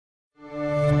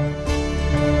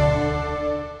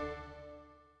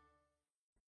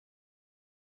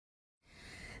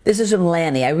This is from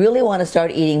Lanny. I really want to start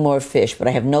eating more fish, but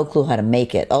I have no clue how to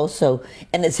make it. Also,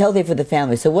 and it's healthy for the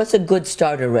family. So what's a good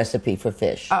starter recipe for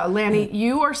fish? Lanny,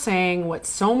 you are saying what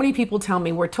so many people tell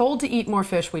me. We're told to eat more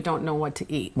fish. We don't know what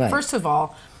to eat. Right. First of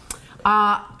all,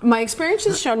 my experience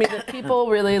has shown me that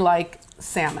people really like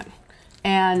salmon.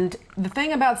 And the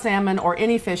thing about salmon or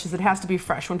any fish is it has to be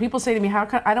fresh. When people say to me,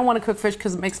 I don't want to cook fish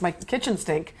because it makes my kitchen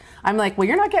stink, I'm like, well,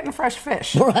 you're not getting fresh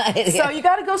fish. Right. So you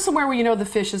got to go somewhere where you know the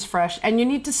fish is fresh, and you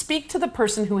need to speak to the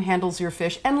person who handles your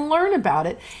fish and learn about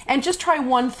it, and just try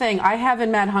one thing. I have in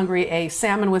Mad Hungry a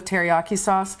salmon with teriyaki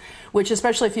sauce, which,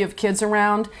 especially if you have kids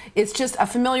around, it's just a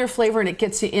familiar flavor and it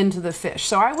gets you into the fish.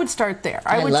 So I would start there.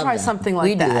 I would try something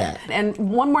like that. And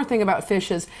one more thing about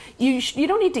fish is you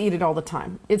don't need to eat it all the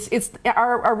time.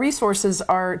 Our resources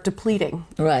are depleting.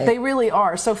 Right. They really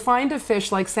are. So find a fish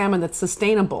like salmon that's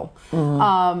sustainable.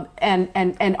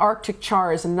 And Arctic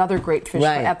char is another great fish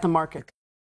at the market.